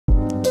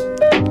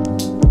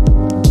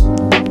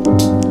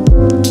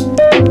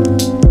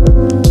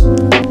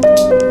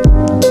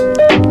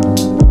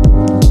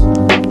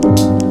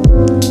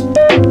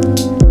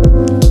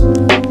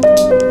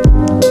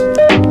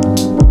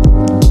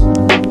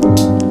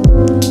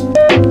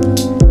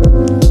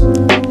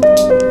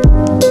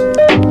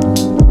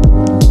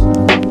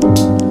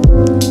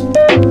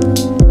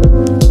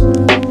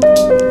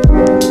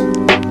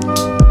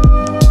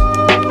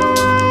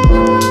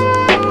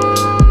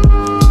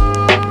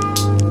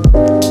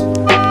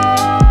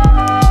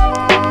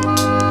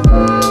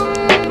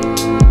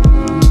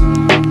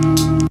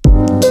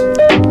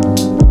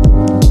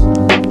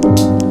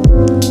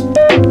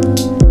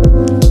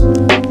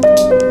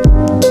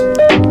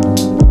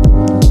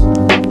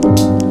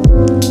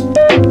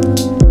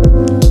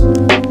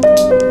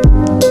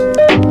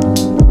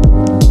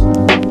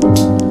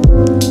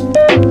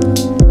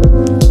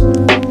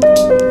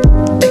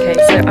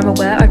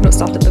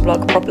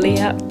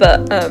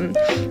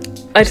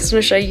I just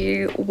want to show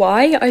you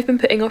why I've been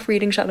putting off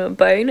reading Shadow and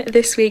Bone.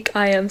 This week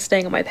I am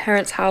staying at my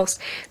parents' house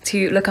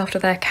to look after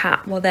their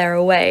cat while they're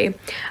away,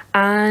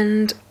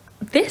 and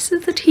this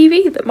is the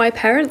TV that my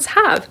parents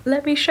have.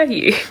 Let me show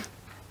you.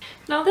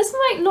 Now this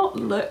might not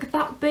look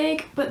that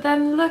big, but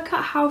then look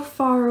at how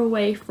far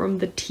away from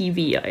the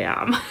TV I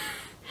am.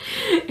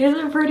 It's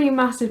a pretty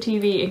massive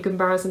TV in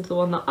comparison to the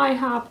one that I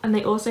have, and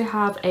they also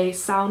have a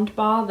sound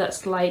bar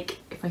that's like,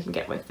 if I can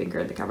get my finger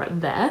in the camera,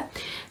 there.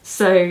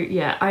 So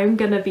yeah, I'm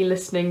gonna be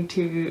listening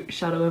to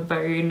Shadow and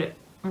Bone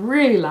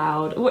really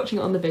loud, watching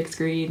it on the big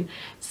screen.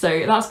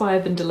 So that's why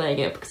I've been delaying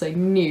it, because I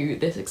knew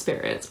this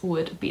experience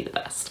would be the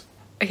best.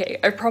 Okay,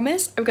 I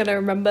promise I'm gonna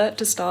remember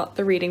to start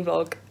the reading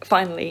vlog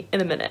finally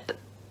in a minute,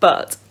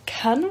 but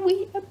can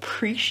we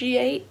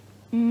appreciate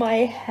my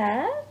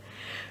hair?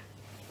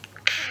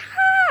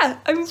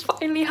 I'm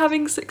finally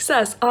having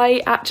success.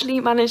 I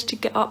actually managed to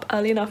get up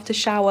early enough to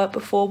shower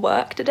before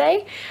work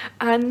today,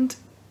 and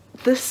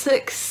the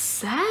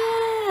success!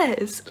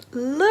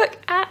 Look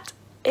at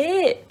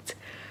it!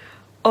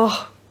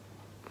 Oh,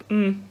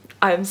 I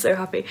am so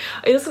happy.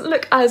 It doesn't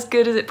look as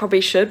good as it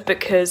probably should,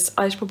 because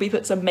I should probably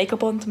put some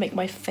makeup on to make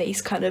my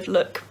face kind of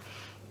look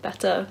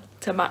better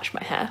to match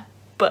my hair,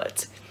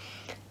 but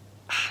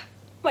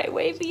my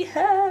wavy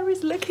hair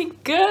is looking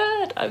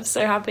good. I'm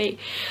so happy.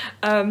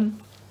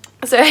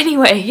 So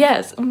anyway,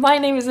 yes, my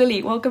name is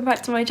Lily. Welcome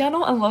back to my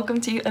channel and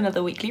welcome to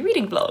another weekly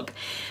reading vlog.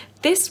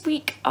 This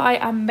week I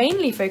am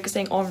mainly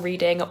focusing on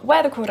reading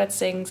Where the Crawdad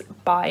Sings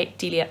by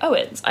Delia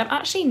Owens. I'm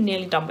actually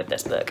nearly done with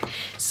this book.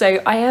 So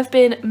I have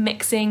been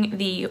mixing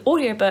the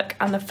audiobook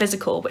and the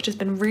physical, which has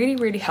been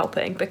really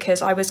helping,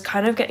 because I was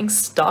kind of getting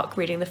stuck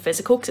reading the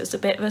physical because it's a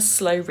bit of a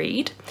slow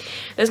read.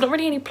 There's not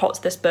really any plot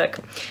to this book,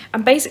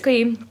 and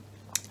basically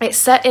it's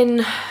set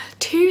in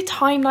two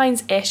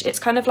timelines-ish. It's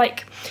kind of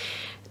like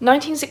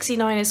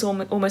 1969 is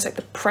almost like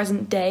the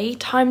present day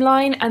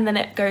timeline, and then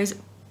it goes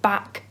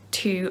back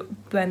to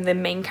when the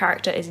main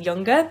character is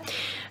younger,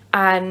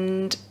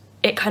 and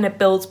it kind of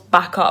builds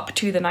back up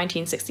to the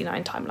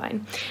 1969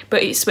 timeline,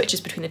 but it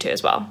switches between the two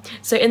as well.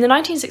 So in the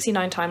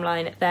 1969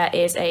 timeline, there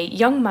is a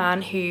young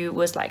man who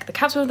was like the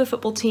captain of the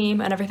football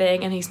team and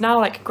everything, and he's now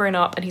like grown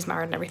up and he's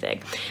married and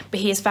everything,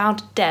 but he is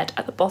found dead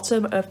at the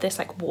bottom of this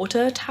like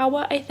water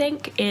tower, I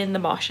think, in the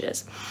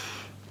marshes.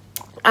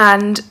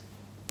 And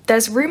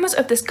there's rumours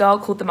of this girl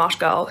called the Marsh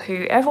Girl,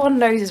 who everyone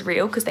knows is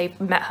real because they've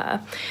met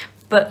her,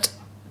 but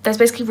there's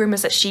basically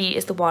rumours that she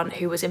is the one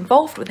who was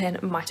involved with him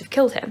and might have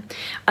killed him.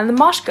 And the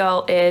Marsh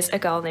Girl is a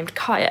girl named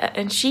Kaya,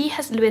 and she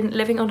has been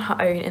living on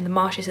her own in the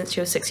marshes since she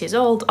was 6 years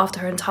old, after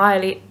her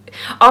entire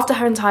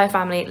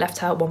family left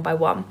her one by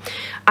one.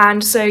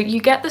 And so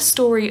you get the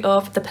story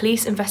of the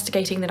police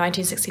investigating the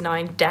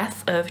 1969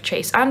 death of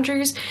Chase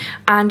Andrews,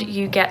 and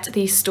you get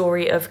the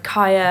story of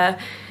Kaya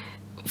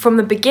from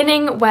the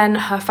beginning when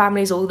her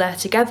family's all there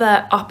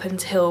together up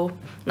until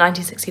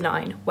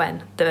 1969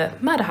 when the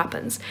murder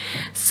happens.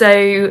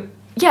 So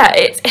yeah,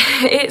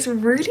 it's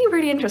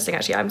really interesting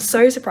actually. I'm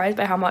so surprised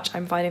by how much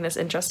I'm finding this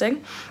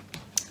interesting.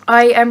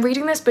 I am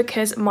reading this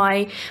because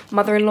my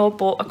mother-in-law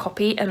bought a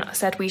copy and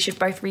said we should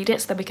both read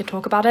it so that we can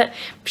talk about it.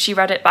 She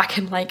read it back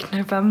in like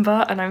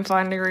November and I'm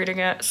finally reading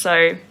it,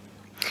 so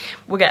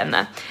we're getting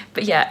there.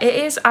 But yeah, it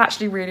is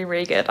actually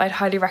really good. I'd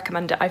highly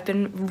recommend it. I've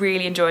been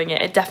really enjoying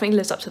it. It definitely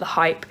lives up to the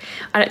hype,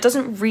 and it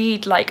doesn't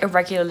read like a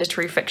regular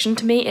literary fiction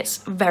to me. It's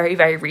very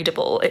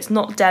readable. It's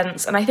not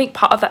dense, and I think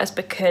part of that is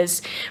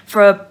because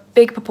for a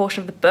big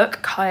proportion of the book,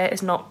 Kaya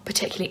is not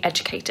particularly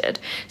educated,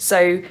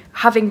 so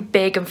having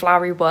big and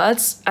flowery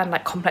words and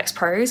like complex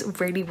prose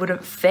really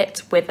wouldn't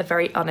fit with a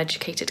very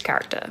uneducated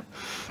character.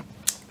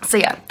 So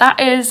yeah,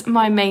 that is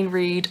my main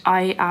read.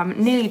 I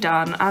am nearly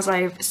done. As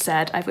I've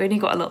said, I've only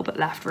got a little bit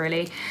left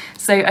really,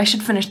 so I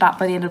should finish that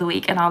by the end of the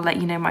week and I'll let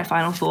you know my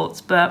final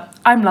thoughts, but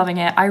I'm loving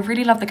it. I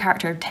really love the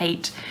character of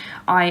Tate.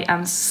 I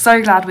am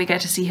so glad we get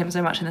to see him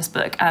so much in this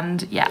book,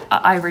 and yeah,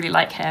 I really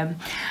like him.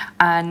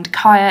 And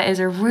Kaya is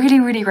a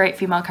really great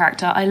female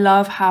character. I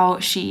love how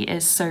she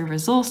is so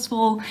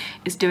resourceful,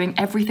 is doing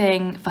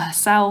everything for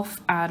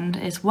herself and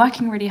is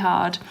working really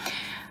hard.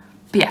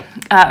 But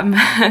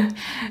yeah,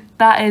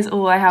 that is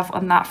all I have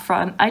on that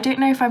front. I don't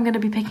know if I'm going to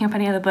be picking up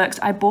any other books.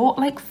 I bought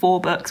like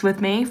 4 books with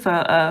me for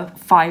a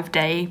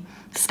 5-day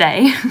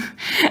stay,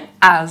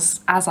 as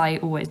I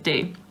always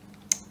do.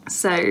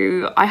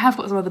 So I have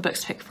got some other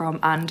books to pick from,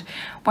 and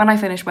when I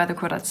finish Where the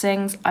Crawdad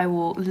Sings, I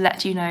will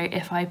let you know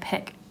if I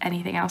pick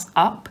anything else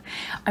up.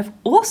 I've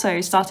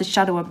also started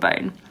Shadow and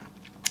Bone,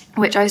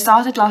 which I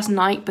started last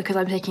night because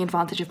I'm taking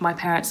advantage of my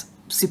parents'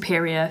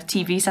 superior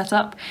TV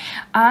setup,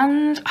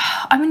 and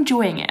I'm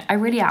enjoying it. I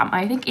really am.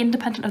 I think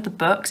independent of the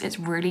books it's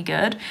really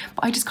good,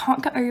 but I just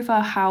can't get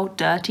over how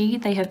dirty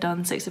they have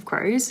done Six of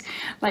Crows.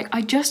 Like,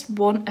 I just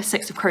want a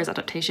Six of Crows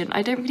adaptation.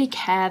 I don't really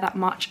care that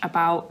much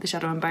about the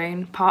Shadow and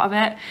Bone part of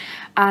it,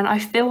 and I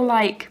feel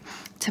like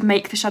to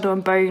make the Shadow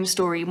and Bone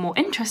story more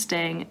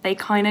interesting, they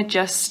kind of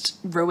just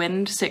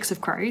ruined Six of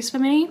Crows for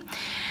me.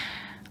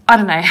 I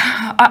don't know.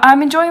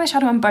 I'm enjoying the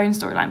Shadow and Bone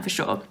storyline for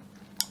sure,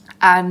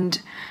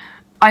 and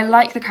I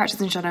like the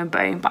characters in Shadow and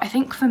Bone, but I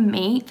think for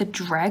me, the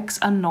dregs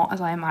are not as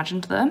I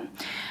imagined them.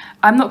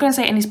 I'm not going to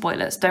say any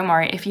spoilers, don't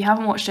worry. If you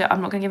haven't watched it,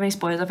 I'm not going to give any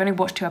spoilers. I've only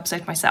watched 2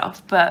 episodes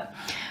myself. But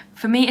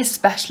for me,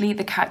 especially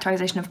the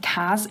characterization of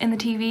Kaz in the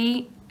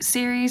TV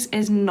series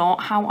is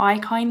not how I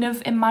kind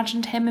of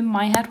imagined him in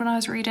my head when I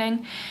was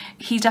reading.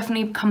 He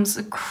definitely comes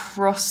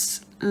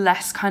across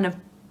less kind of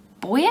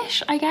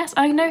boyish, I guess.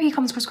 I know he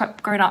comes across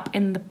quite grown up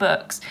in the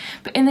books,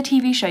 but in the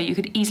TV show you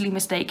could easily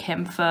mistake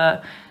him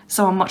for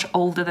someone much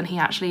older than he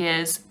actually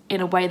is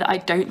in a way that I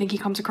don't think he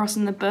comes across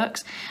in the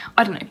books.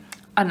 I don't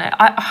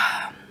know.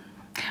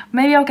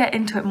 Maybe I'll get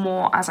into it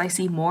more as I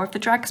see more of the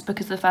dregs,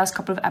 because the first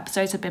couple of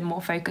episodes have been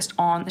more focused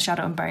on the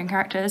Shadow and Bone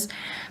characters.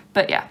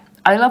 But yeah,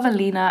 I love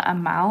Alina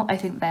and Mal. I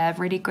think they're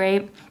really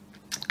great.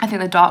 I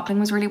think the Darkling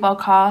was really well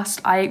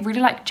cast. I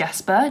really like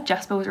Jesper.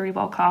 Jesper was really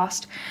well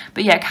cast.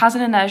 But yeah, Kaz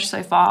and Inej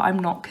so far, I'm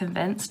not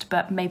convinced,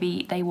 but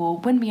maybe they will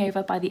win me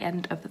over by the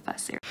end of the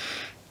first series.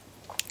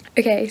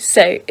 Okay,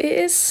 so it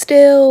is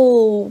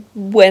still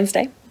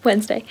Wednesday,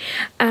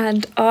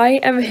 and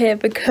I am here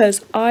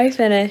because I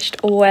finished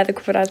Where the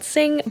Crawdads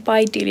Sing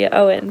by Delia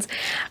Owens,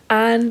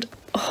 and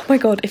oh my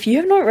god, if you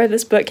have not read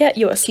this book yet,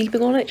 you are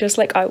sleeping on it just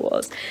like I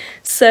was.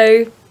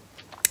 So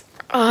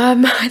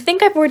I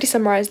think I've already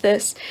summarised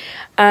this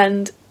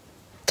and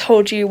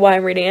told you why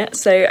I'm reading it,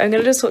 so I'm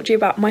going to just talk to you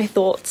about my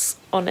thoughts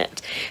on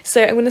it.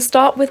 So I'm going to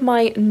start with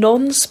my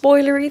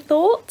non-spoilery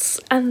thoughts,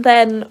 and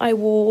then I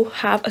will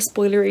have a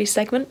spoilery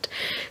segment.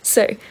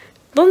 So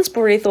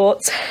non-spoilery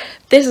thoughts,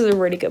 this is a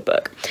really good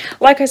book.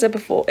 Like I said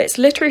before, it's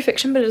literary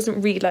fiction, but it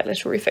doesn't read like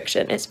literary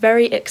fiction. It's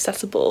very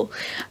accessible,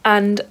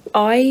 and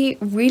I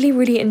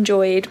really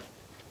enjoyed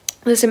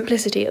the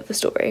simplicity of the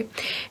story.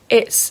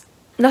 It's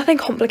nothing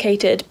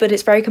complicated, but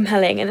it's very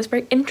compelling, and it's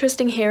very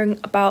interesting hearing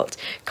about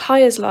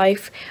Kaya's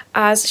life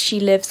as she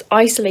lives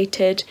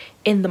isolated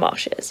in the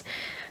marshes.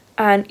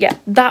 And yeah,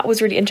 that was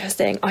really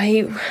interesting.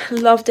 I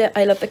loved it.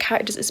 I love the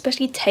characters,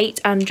 especially Tate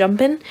and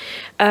Jumpin.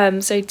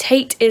 So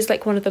Tate is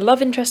like one of the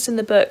love interests in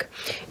the book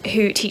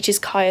who teaches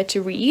Kaya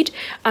to read,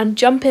 and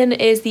Jumpin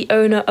is the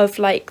owner of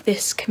like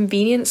this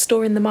convenience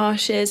store in the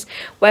marshes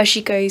where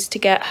she goes to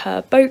get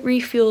her boat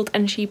refueled,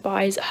 and she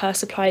buys her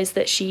supplies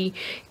that she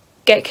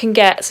can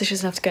get so she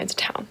doesn't have to go into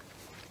town.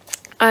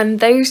 And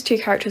those two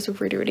characters were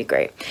really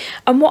great.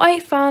 And what I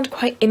found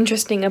quite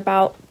interesting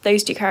about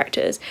those two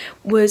characters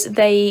was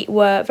they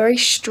were very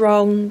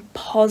strong,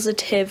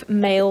 positive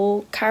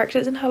male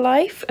characters in her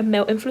life and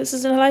male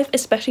influences in her life,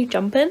 especially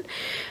Jumpin.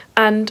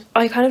 And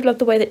I kind of love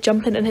the way that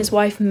Jumpin and his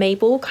wife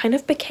Mabel kind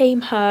of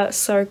became her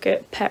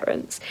surrogate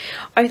parents.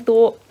 I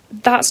thought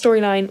that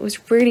storyline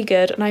was really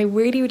good, and I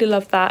really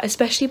loved that,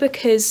 especially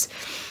because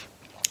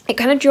it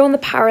kind of drew on the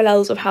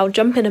parallels of how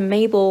Jumpin and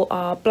Mabel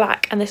are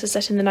black, and this is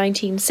set in the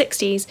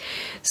 1960s,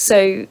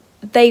 so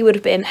they would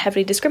have been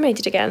heavily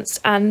discriminated against.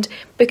 And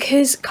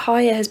because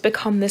Kaya has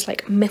become this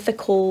like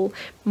mythical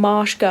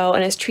marsh girl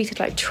and is treated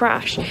like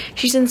trash,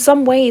 she's in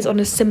some ways on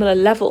a similar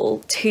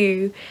level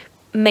to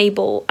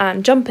Mabel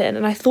and Jumpin.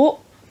 And I thought,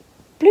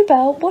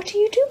 Bluebelle, what are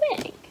you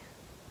doing?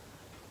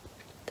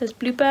 There's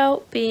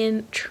Bluebelle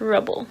being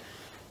trouble.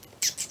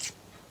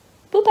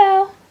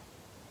 Bluebelle.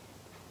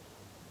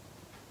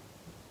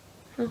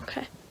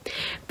 Okay.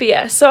 But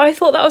yeah, so I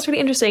thought that was really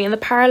interesting, and the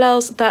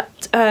parallels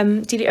that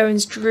Delia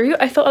Owens drew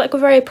I felt like were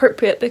very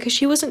appropriate, because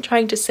she wasn't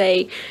trying to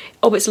say,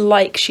 oh, it's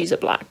like she's a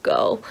black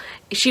girl.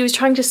 She was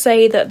trying to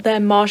say that their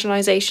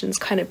marginalizations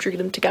kind of drew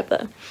them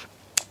together.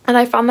 And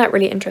I found that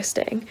really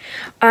interesting.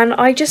 And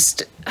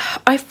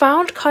I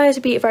found Kaya to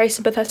be a very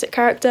sympathetic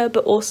character,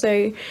 but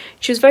also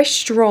she was very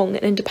strong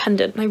and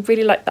independent, and I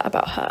really liked that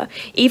about her.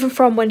 Even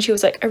from when she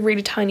was like a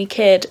really tiny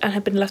kid and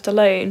had been left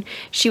alone,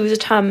 she was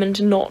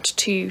determined not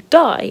to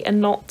die and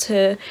not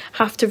to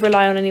have to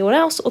rely on anyone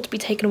else or to be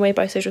taken away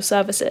by social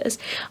services.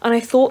 And I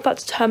thought that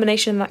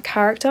determination in that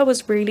character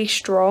was really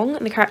strong,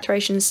 and the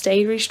characterization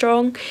stayed really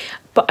strong.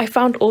 But I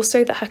found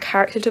also that her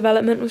character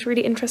development was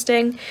really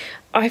interesting.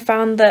 I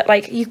found that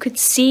like you could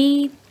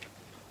see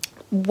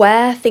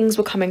where things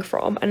were coming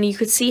from, and you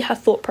could see her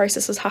thought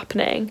process was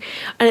happening,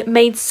 and it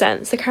made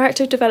sense. The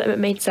character development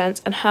made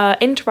sense, and her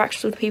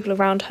interactions with people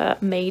around her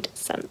made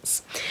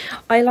sense.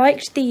 I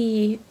liked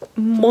the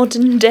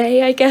modern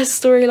day, I guess,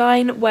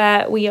 storyline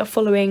where we are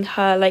following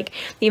her, like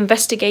the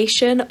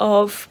investigation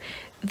of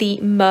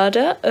the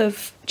murder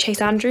of Chase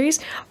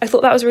Andrews. I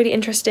thought that was really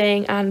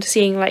interesting, and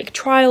seeing like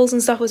trials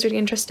and stuff was really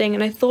interesting,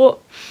 and I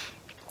thought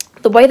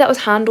the way that was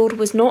handled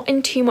was not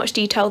in too much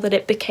detail that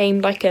it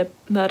became like a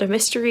murder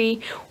mystery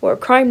or a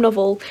crime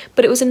novel,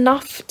 but it was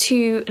enough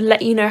to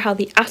let you know how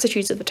the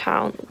attitudes of the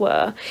town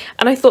were.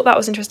 And I thought that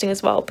was interesting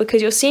as well,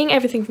 because you're seeing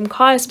everything from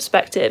Kaya's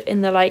perspective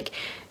in the like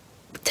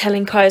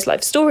telling Kaya's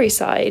life story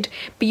side,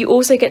 but you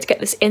also get to get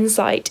this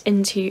insight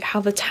into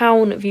how the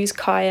town views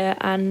Kaya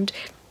and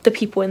the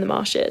people in the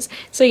marshes.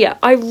 So yeah,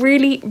 I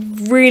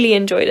really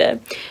enjoyed it.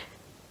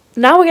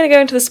 Now we're going to go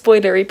into the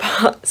spoilery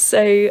part.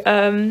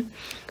 So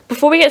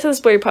before we get to the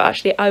spoilery part,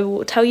 actually, I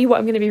will tell you what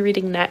I'm going to be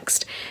reading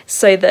next,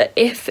 so that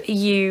if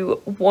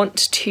you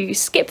want to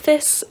skip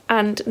this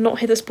and not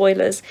hear the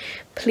spoilers,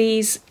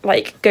 please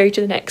like go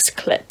to the next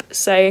clip.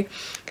 So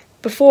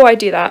before I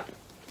do that,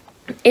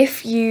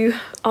 if you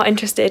are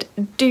interested,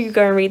 do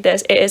go and read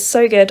this. It is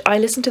so good. I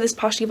listened to this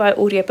partially via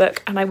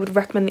audiobook and I would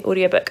recommend the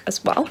audiobook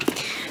as well.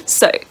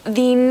 So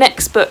the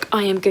next book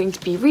I am going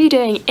to be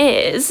reading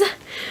is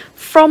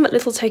From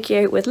Little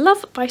Tokyo with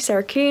Love by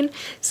Sarah Kuhn.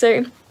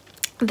 So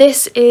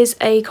this is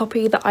a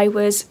copy that I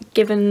was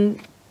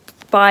given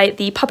by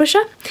the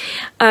publisher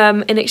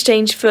in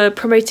exchange for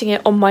promoting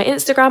it on my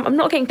Instagram. I'm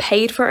not getting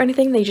paid for it or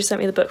anything, they just sent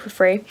me the book for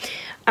free.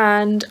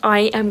 And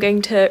I am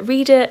going to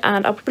read it,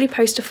 and I'll probably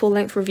post a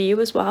full-length review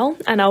as well,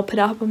 and I'll put it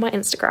up on my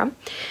Instagram.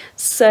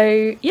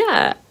 So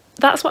yeah,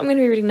 that's what I'm going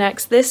to be reading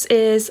next. This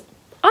is,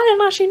 I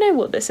don't actually know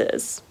what this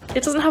is.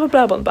 It doesn't have a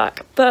blurb on the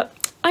back, but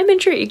I'm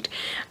intrigued.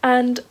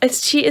 And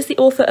she is the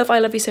author of I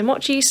Love You So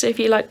Mochi, so if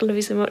you like I Love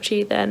You So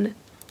Mochi, then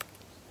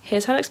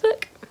here's her next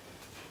book.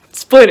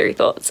 Spoilery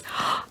thoughts.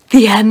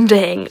 The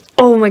ending,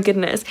 oh my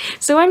goodness.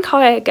 So when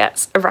Kaya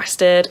gets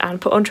arrested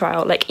and put on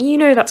trial, like, you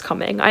know that's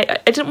coming. I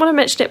didn't want to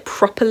mention it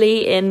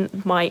properly in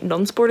my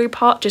non-spoilery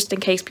part, just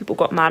in case people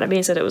got mad at me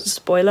and said it was a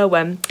spoiler,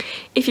 when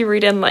if you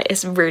read in, like,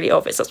 it's really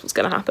obvious that's what's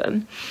going to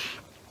happen.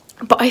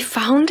 But I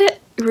found it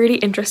really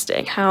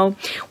interesting how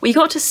we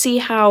got to see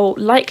how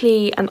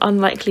likely and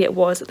unlikely it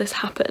was that this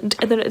happened,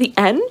 and then at the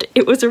end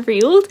it was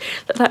revealed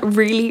that that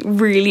really,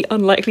 really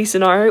unlikely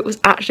scenario was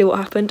actually what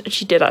happened, and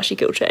she did actually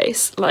kill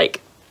Chase.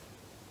 Like,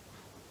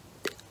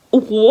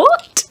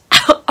 what?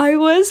 I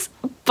was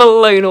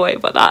blown away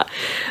by that.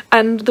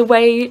 And the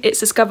way it's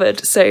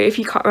discovered, so if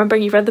you can't remember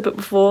and you've read the book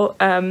before,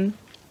 the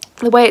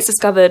way it's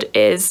discovered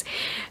is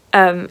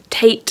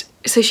Tate,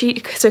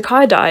 so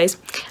Kaya dies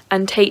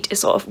and Tate is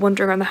sort of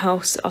wandering around the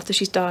house after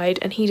she's died,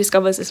 and he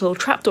discovers this little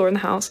trapdoor in the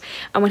house,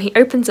 and when he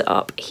opens it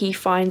up he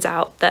finds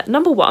out that,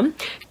 number one,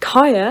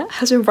 Kaya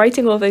has been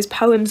writing all of those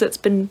poems that's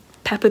been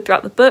peppered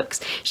throughout the books.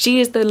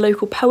 She is the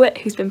local poet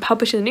who's been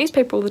published in the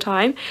newspaper all the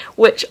time,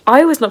 which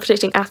I was not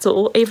predicting at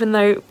all, even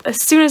though as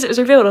soon as it was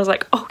revealed I was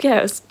like, oh yeah,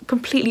 it's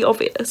completely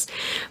obvious.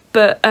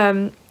 But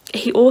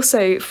he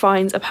also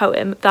finds a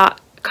poem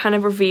that kind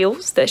of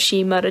reveals that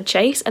she murdered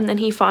Chase, and then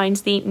he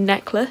finds the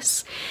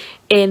necklace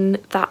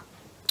in that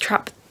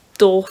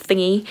trapdoor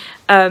thingy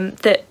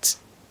that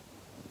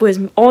was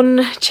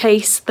on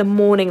Chase the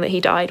morning that he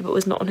died but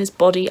was not on his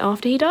body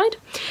after he died.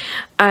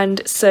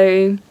 And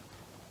so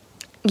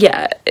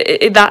yeah,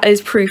 that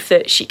is proof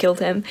that she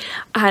killed him,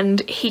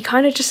 and he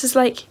kind of just is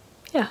like,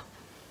 yeah,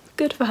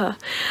 good for her.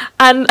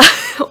 And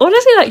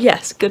honestly, like,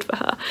 yes, good for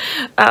her.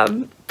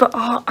 But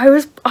I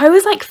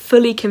was like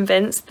fully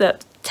convinced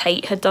that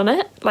Tate had done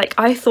it. Like,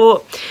 I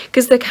thought,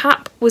 because the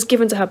cap was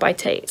given to her by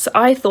Tate, so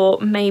I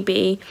thought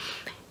maybe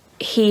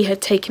he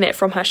had taken it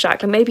from her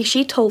shack, and maybe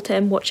she told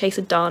him what Chase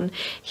had done,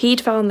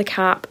 he'd found the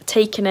cap,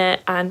 taken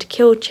it and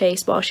killed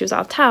Chase while she was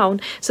out of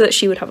town so that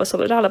she would have a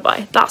solid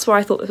alibi. That's where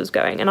I thought this was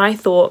going. And I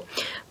thought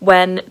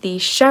when the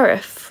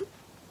sheriff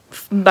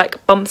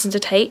like bumps into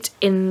Tate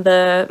in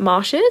the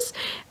marshes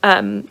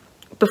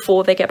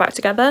before they get back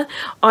together,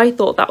 I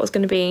thought that was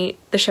going to be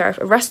the sheriff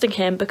arresting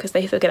him because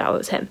they figured out it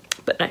was him.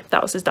 But no,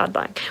 that was his dad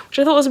dying, which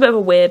I thought was a bit of a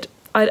weird,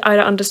 I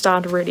don't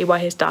understand really why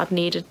his dad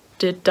needed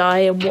to die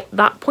and what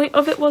that point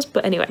of it was.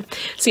 But anyway,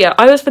 so yeah,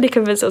 I was fully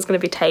convinced it was going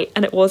to be Tate,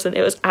 and it wasn't.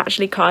 It was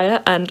actually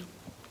Kaya, and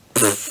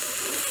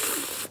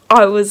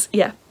I was,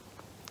 yeah,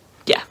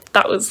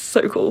 that was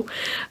so cool.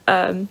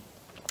 So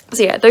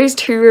yeah, those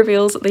two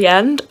reveals at the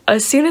end,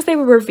 as soon as they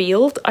were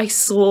revealed, I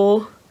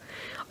saw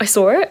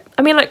it.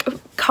 I mean, like,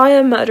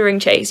 Kaya murdering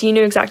Chase, you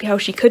knew exactly how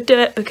she could do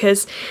it,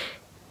 because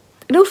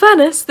in all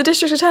fairness, the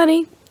district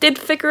attorney did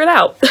figure it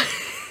out.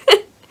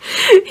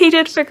 He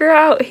did figure it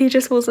out, he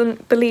just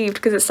wasn't believed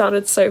because it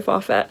sounded so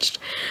far-fetched.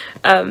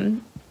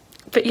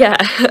 But yeah,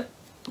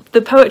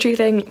 the poetry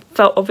thing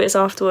felt obvious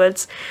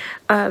afterwards.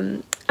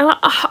 And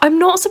I'm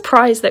not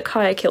surprised that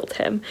Kaya killed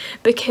him,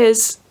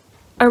 because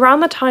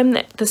around the time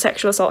that the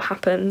sexual assault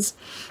happens,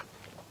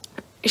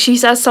 she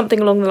says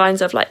something along the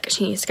lines of, like,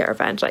 she needs to get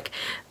revenge, like,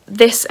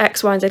 this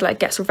X, Y, and Z, like,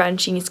 gets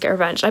revenge, she needs to get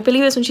revenge. I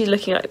believe it's when she's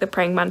looking at, like, the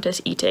praying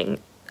mantis eating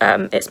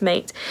its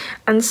mate.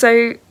 And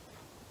so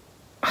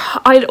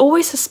I'd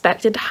always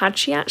suspected had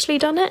she actually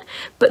done it,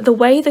 but the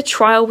way the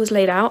trial was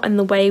laid out and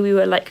the way we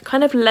were, like,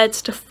 kind of led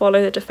to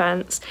follow the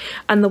defence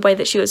and the way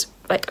that she was,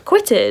 like,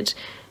 acquitted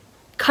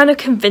kind of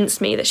convinced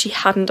me that she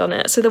hadn't done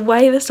it. So the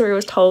way the story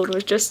was told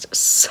was just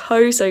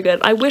so good.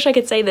 I wish I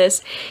could say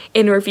this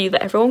in a review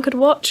that everyone could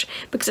watch,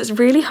 because it's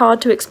really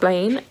hard to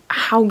explain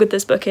how good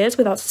this book is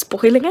without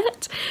spoiling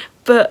it,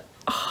 but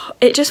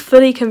it just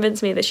fully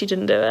convinced me that she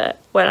didn't do it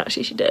when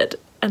actually she did,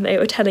 and they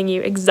were telling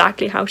you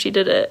exactly how she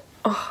did it.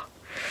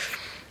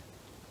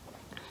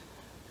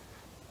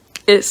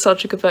 It's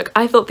such a good book.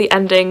 I thought the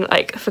ending,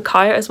 like, for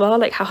Kaya as well,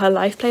 like how her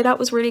life played out,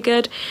 was really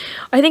good.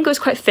 I think it was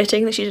quite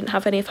fitting that she didn't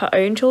have any of her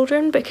own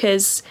children,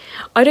 because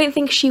I don't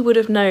think she would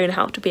have known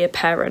how to be a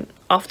parent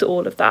after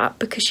all of that,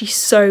 because she's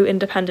so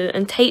independent,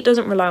 and Tate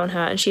doesn't rely on her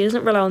and she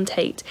doesn't rely on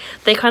Tate.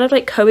 They kind of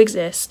like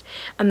coexist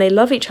and they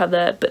love each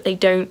other, but they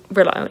don't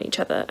rely on each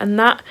other, and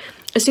that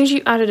as soon as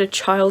you added a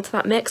child to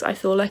that mix, I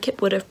feel like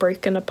it would have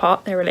broken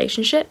apart their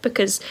relationship,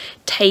 because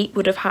Tate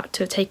would have had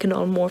to have taken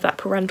on more of that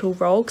parental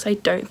role, because I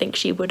don't think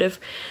she would have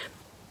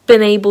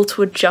been able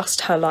to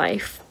adjust her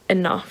life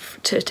enough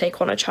to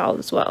take on a child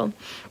as well.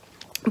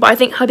 But I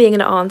think her being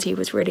an auntie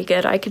was really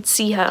good. I could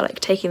see her like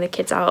taking the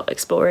kids out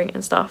exploring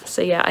and stuff.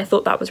 So yeah, I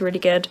thought that was really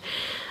good.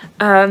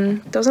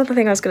 There was another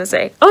thing I was going to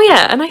say. Oh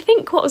yeah, and I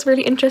think what was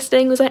really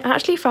interesting was I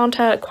actually found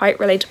her quite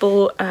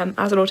relatable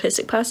as an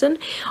autistic person.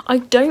 I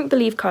don't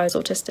believe Kaya's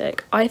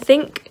autistic. I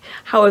think,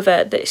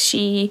 however, that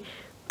she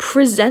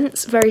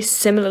presents very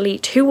similarly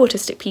to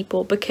autistic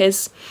people,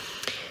 because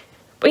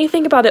when you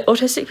think about it,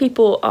 autistic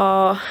people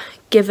are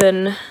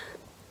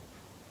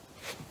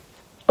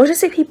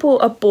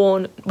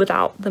born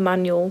without the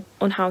manual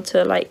on how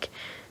to like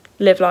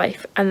live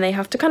life, and they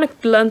have to kind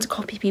of learn to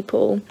copy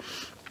people,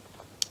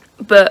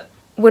 but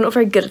we're not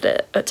very good at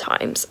it at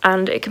times,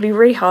 and it can be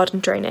really hard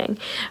and draining.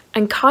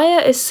 And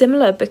Kaya is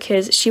similar,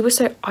 because she was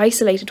so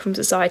isolated from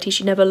society.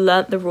 She never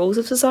learnt the rules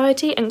of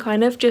society and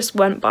kind of just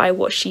went by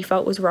what she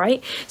felt was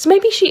right. So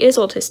maybe she is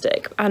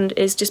autistic and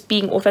is just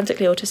being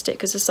authentically autistic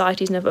because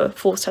society's never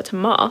forced her to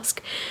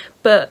mask.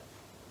 But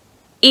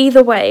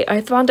either way,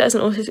 I found it as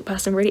an autistic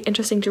person really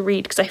interesting to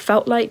read, because I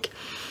felt like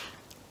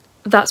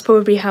that's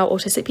probably how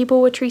autistic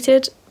people were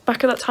treated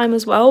back at that time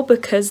as well,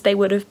 because they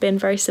would have been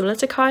very similar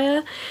to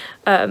Kaya.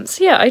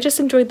 So yeah, I just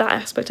enjoyed that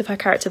aspect of her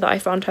character, that I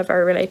found her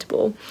very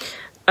relatable.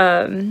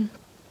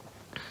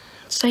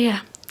 So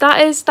yeah,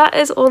 that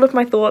is all of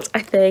my thoughts. I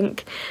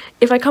think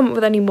if I come up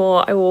with any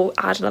more, I will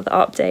add another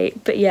update.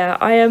 But yeah,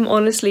 I am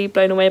honestly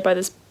blown away by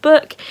this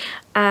book,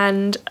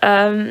 and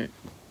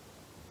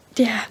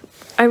yeah,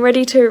 I'm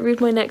ready to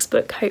read my next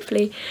book,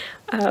 hopefully.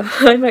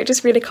 I might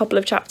just read a couple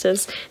of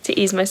chapters to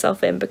ease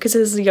myself in, because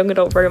this is a young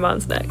adult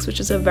romance next, which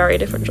is a very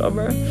different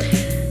genre.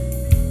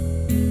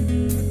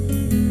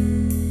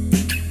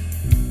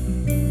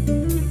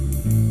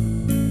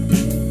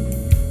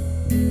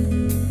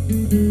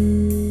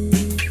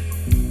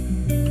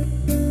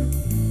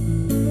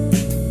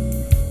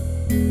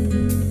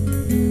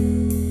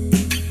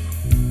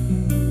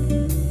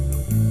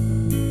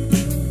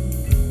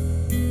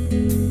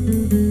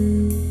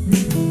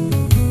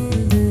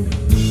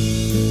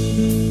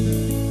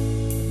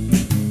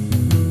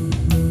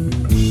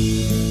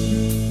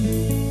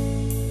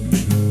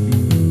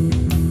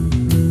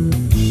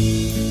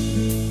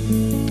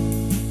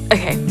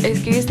 Okay,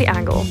 excuse the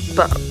angle,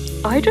 but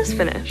I just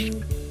finished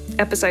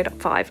episode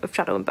 5 of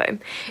Shadow and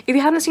Bone. If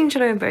you haven't seen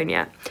Shadow and Bone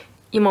yet,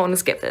 you might want to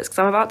skip this, because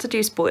I'm about to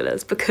do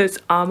spoilers, because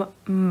I'm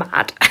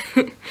mad.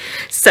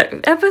 So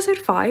episode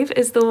 5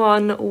 is the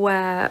one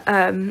where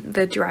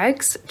the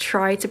dregs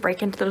try to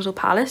break into the little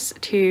palace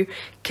to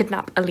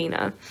kidnap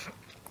Alina,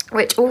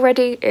 which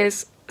already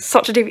is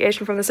such a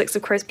deviation from the Six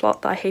of Crows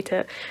plot that I hate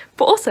it.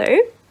 But also,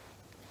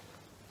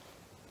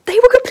 they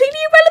were completely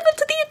irrelevant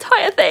to the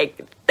entire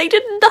thing. They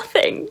did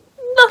nothing.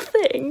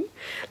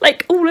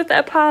 Like, all of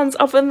their plans,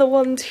 other than the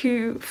one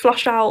to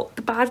flush out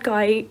the bad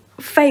guy,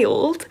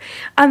 failed,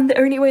 and the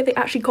only way they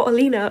actually got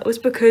Alina was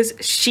because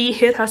she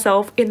hid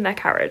herself in their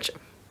carriage.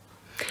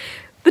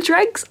 The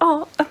dregs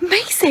are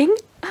amazing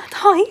at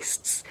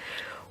heists.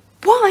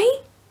 Why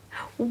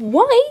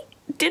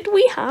did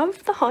we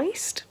have the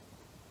heist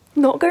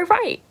not go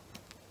right?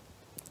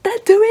 They're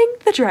doing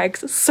the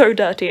dregs so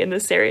dirty in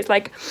this series.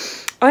 Like,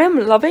 I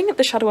am loving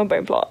the Shadow and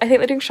Bone plot. I think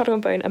they're doing Shadow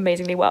and Bone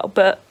amazingly well,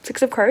 but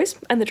Six of Crows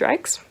and the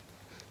dregs,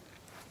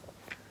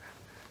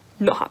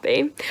 not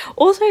happy.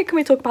 Also, can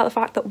we talk about the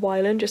fact that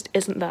Wylan just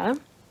isn't there?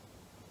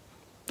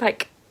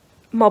 Like,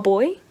 my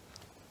boy,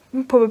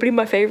 probably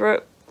my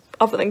favourite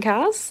other than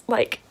Kaz.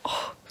 Like,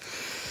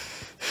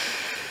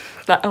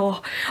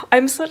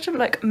 I'm such a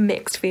like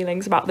mixed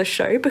feelings about the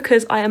show,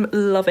 because I am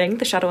loving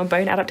the Shadow and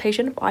Bone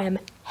adaptation, but I am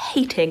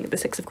hating the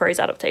Six of Crows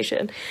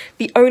adaptation.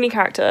 The only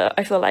character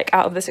I feel like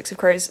out of the Six of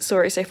Crows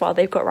story so far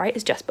they've got right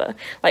is Jesper.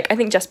 Like, I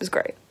think Jesper's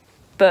great,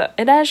 but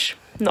Inej,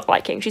 not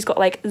liking. She's got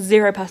like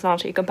zero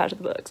personality compared to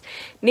the books.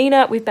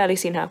 Nina, we've barely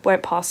seen her,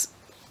 won't pass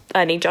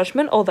any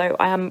judgment, although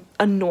I am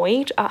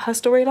annoyed at her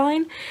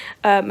storyline.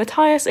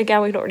 Matthias,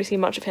 again, we've not really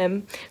seen much of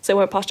him, so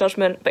won't pass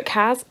judgment. But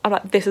Kaz, I'm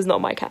like, this is not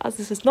my Kaz.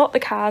 This is not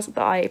the Kaz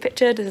that I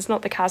pictured. This is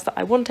not the Kaz that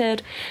I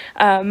wanted.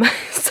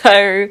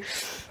 So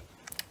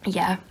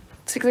yeah,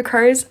 Six of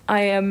Crows,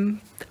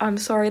 I'm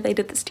sorry they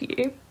did this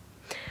to you.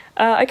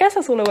 I guess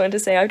that's all I wanted to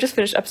say. I've just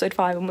finished episode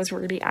 5 and was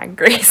really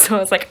angry, so I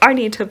was like, I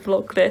need to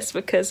vlog this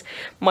because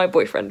my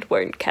boyfriend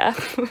won't care.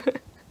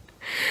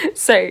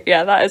 So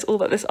yeah, that is all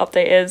that this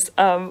update is.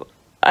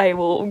 I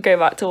will go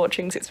back to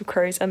watching Six of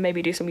Crows and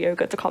maybe do some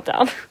yoga to calm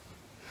down.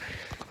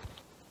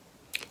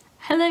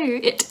 Hello,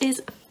 it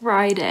is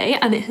Friday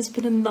and it has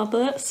been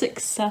another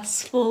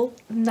successful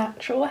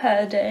natural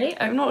hair day.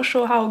 I'm not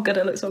sure how good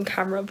it looks on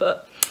camera,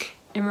 but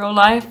in real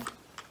life,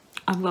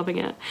 I'm loving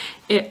it.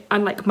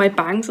 And like my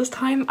bangs this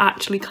time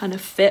actually kind of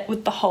fit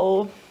with the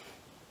whole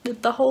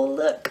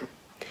look.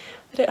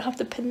 I don't have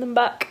to pin them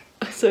back,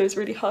 so it's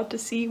really hard to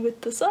see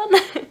with the sun.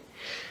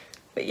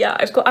 But yeah,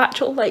 I've got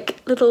actual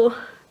like little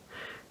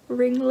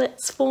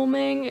ringlets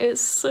forming.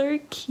 It's so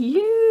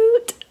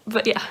cute.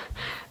 But yeah,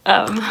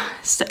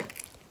 so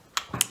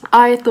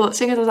I thought,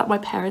 seeing as I was at my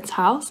parents'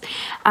 house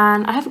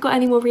and I haven't got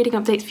any more reading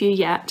updates for you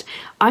yet,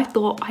 I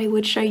thought I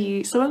would show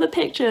you some of the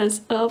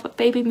pictures of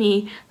baby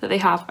me that they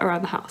have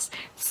around the house.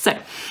 So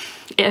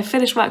yeah,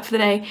 finished work for the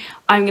day.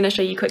 I'm going to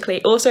show you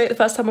quickly. Also, the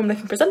first time I'm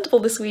looking presentable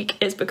this week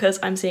is because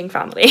I'm seeing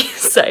family.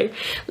 So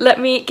let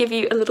me give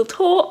you a little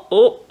tour.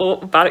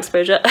 Oh, bad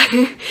exposure.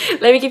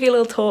 Let me give you a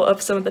little tour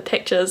of some of the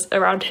pictures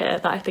around here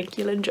that I think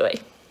you'll enjoy.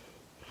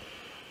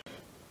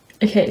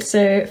 Okay,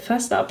 so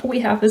first up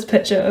we have this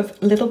picture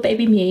of little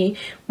baby me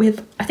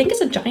with, I think it's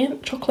a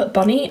giant chocolate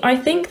bunny. I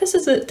think this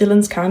is at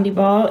Dylan's Candy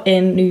Bar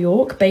in New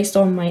York based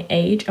on my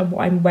age and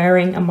what I'm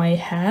wearing and my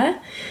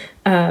hair.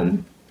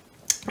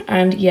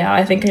 And yeah,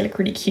 I think I look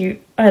really cute.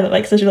 I look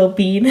like such a little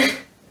bean.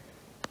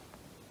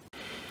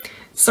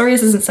 Sorry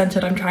this isn't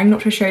centered, I'm trying not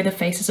to show the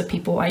faces of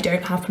people I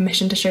don't have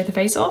permission to show the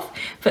face of,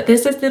 but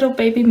this is little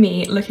baby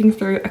me looking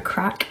through a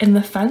crack in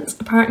the fence.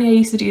 Apparently I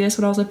used to do this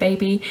when I was a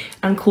baby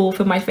and call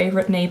for my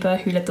favourite neighbour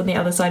who lived on the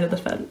other side of the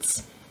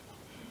fence.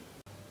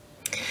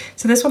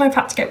 So this one I've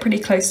had to get pretty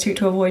close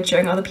to avoid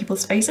showing other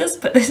people's faces,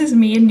 but this is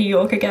me in New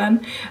York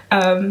again.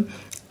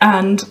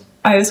 And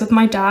I was with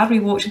my dad, we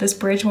walked to this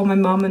bridge while my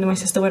mum and my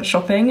sister went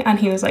shopping, and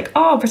he was like,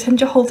 oh, pretend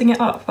you're holding it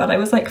up, but I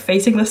was like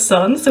facing the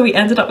sun, so we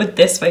ended up with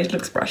this facial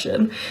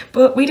expression.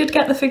 But we did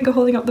get the finger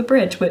holding up the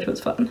bridge, which was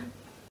fun.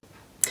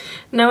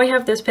 Now we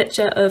have this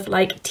picture of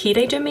like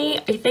teenager me.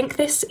 I think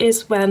this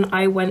is when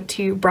I went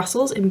to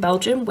Brussels in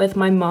Belgium with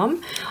my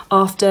mum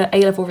after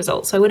A-level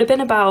results. So I would have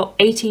been about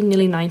 18,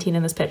 nearly 19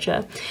 in this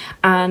picture.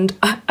 And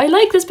I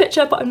like this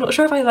picture, but I'm not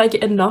sure if I like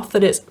it enough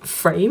that it's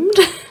framed.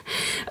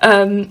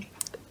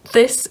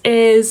 This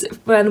is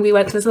when we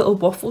went to this little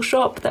waffle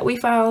shop that we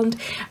found,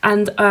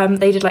 and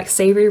they did like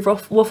savoury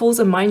waffles,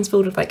 and mine's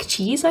filled with like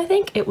cheese, I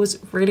think. It was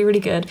really, really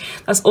good.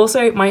 That's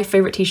also my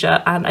favourite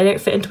t-shirt, and I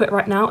don't fit into it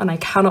right now, and I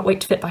cannot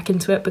wait to fit back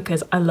into it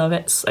because I love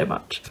it so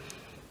much.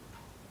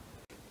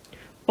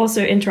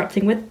 Also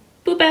interrupting with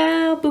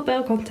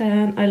bluebelle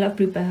content. I love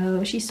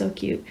Bluebelle, she's so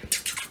cute.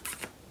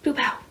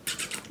 Bluebelle,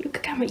 look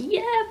at camera,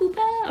 yeah,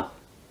 Bluebelle.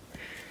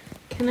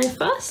 Can I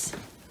fuss?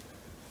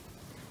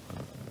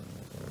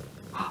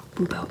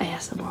 Bluebelle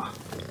ASMR.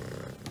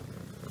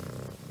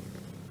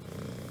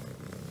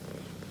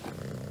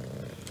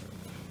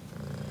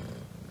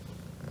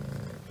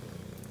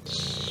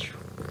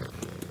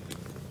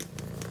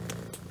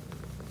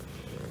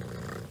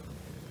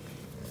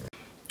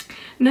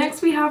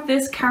 Next we have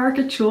this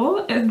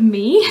caricature of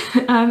me.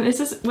 This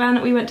is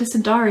when we went to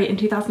Sudari in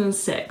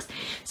 2006.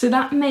 So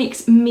that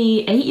makes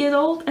me 8 years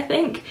old, I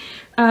think.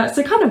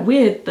 So kind of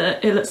weird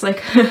that it looks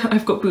like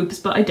I've got boobs,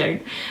 but I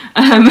don't.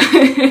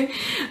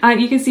 And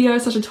you can see I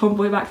was such a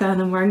tomboy back then.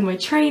 I'm wearing my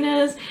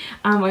trainers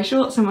and my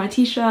shorts and my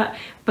t-shirt,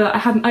 but I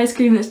had an ice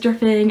cream that's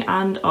dripping,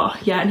 and oh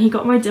yeah, and he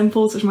got my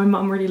dimples, which my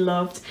mum really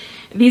loved.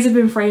 These have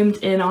been framed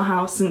in our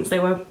house since they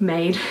were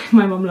made.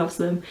 My mum loves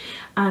them.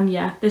 And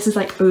yeah, this is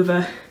like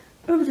over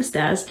the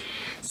stairs.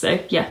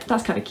 So yeah,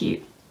 that's kind of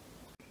cute.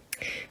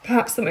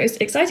 Perhaps the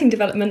most exciting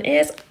development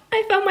is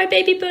I found my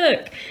baby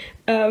book.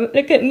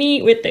 Look at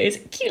me with those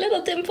cute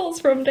little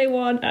dimples from day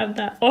one, and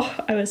that, oh,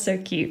 I was so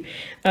cute.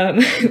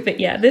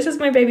 But yeah, this is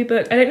my baby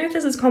book. I don't know if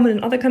this is common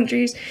in other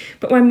countries,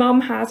 but my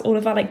mum has all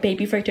of our like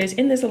baby photos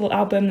in this little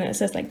album that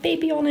says like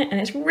baby on it, and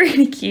it's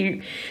really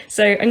cute.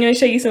 So I'm going to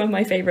show you some of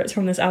my favourites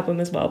from this album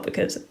as well,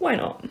 because why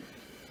not?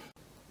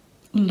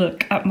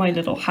 Look at my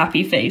little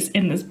happy face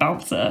in this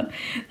bouncer.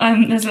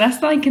 There's less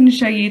that I can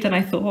show you than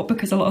I thought,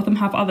 because a lot of them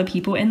have other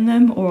people in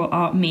them or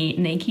are me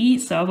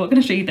naked, so I'm not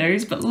going to show you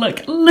those, but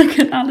look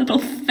at that little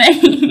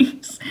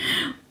face.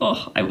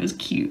 Oh, I was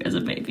cute as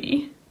a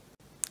baby.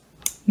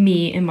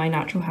 Me in my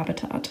natural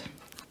habitat.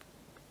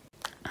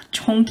 A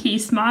chonky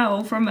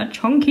smile from a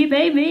chonky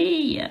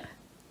baby.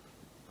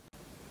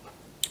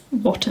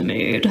 What a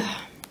mood.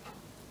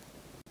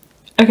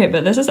 Okay,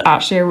 but this is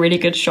actually a really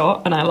good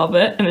shot and I love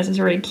it, and this is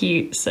really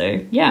cute,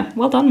 so yeah,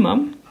 well done,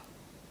 Mum.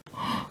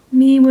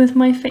 Me with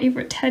my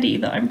favourite teddy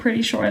that I'm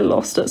pretty sure I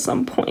lost at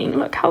some point.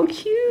 Look how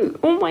cute,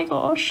 oh my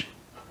gosh.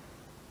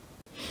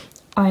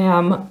 I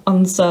am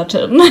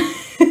uncertain.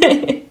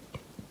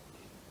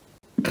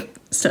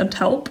 Send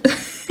help.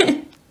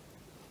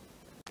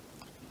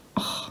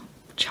 Oh,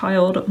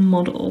 child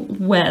model,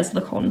 where's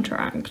the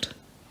contract?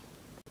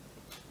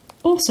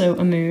 Also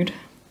a mood.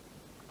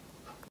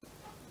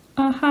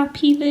 A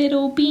happy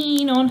little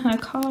bean on her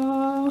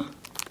car.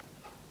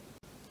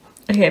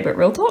 Okay, but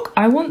real talk,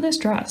 I want this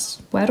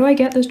dress. Where do I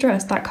get this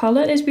dress? That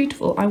colour is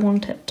beautiful, I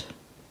want it.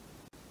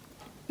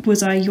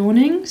 Was I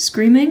yawning,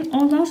 screaming,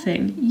 or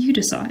laughing? You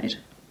decide.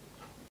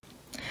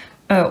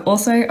 Oh,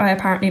 also, I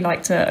apparently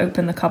like to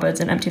open the cupboards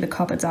and empty the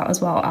cupboards out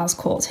as well, as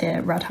caught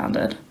here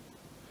red-handed.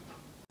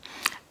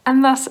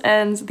 And thus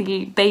ends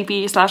the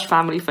baby slash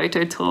family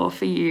photo tour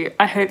for you.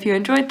 I hope you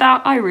enjoyed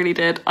that. I really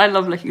did. I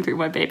love looking through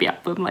my baby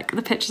album. Like,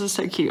 the pictures are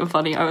so cute and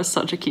funny. I was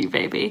such a cute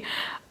baby.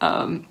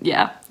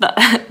 Yeah,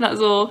 that's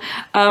all.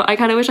 I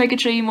kind of wish I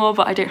could show you more,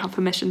 but I don't have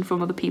permission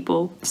from other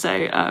people. So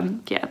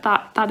yeah,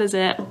 that is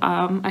it.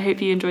 I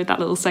hope you enjoyed that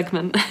little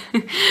segment.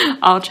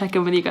 I'll check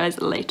in with you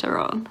guys later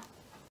on.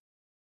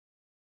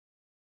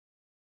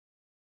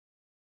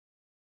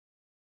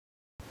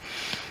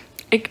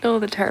 Ignore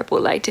the terrible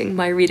lighting,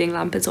 my reading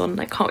lamp is on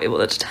and I can't be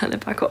bothered to turn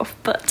it back off,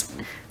 but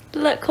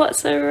look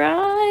what's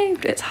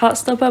arrived! It's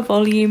Heartstopper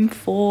Volume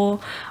 4.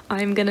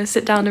 I'm gonna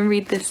sit down and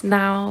read this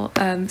now,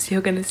 so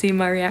you're gonna see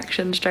my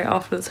reaction straight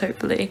afterwards,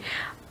 hopefully.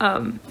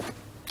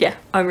 Yeah,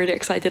 I'm really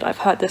excited. I've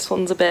heard this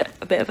one's a bit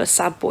of a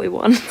sad boy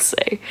one, so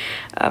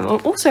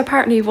also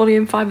apparently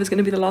Volume 5 is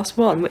gonna be the last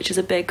one, which is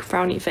a big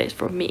frowny face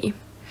from me.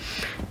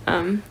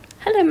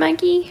 Hello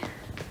Maggie!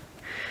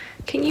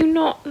 Can you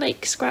not,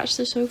 like, scratch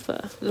the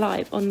sofa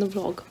live on the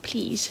vlog,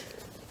 please?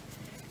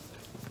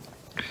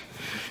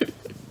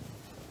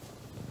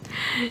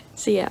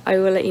 So yeah, I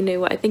will let you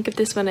know what I think of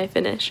this when I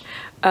finish.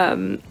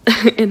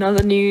 In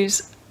other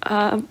news,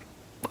 I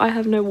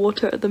have no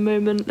water at the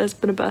moment. There's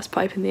been a burst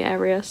pipe in the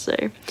area, so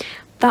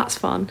that's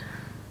fun.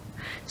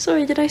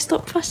 Sorry, did I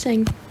stop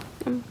fussing?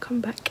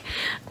 Come back.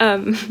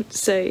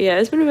 So yeah,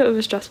 it's been a bit of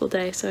a stressful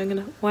day, so I'm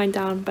gonna wind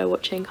down by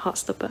reading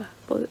Heartstopper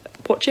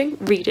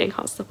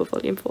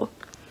Volume 4.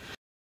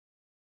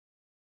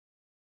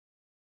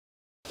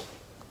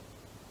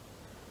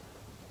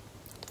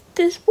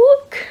 This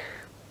book.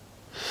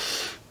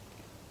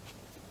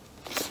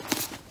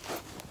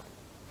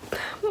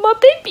 My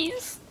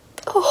babies.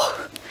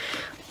 Oh,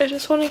 I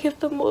just want to give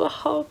them all a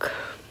hug.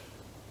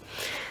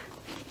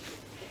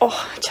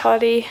 Oh,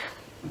 Charlie,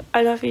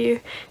 I love you.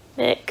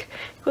 Nick,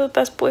 you're the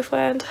best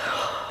boyfriend.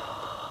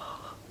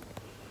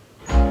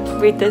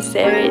 Read this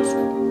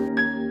series.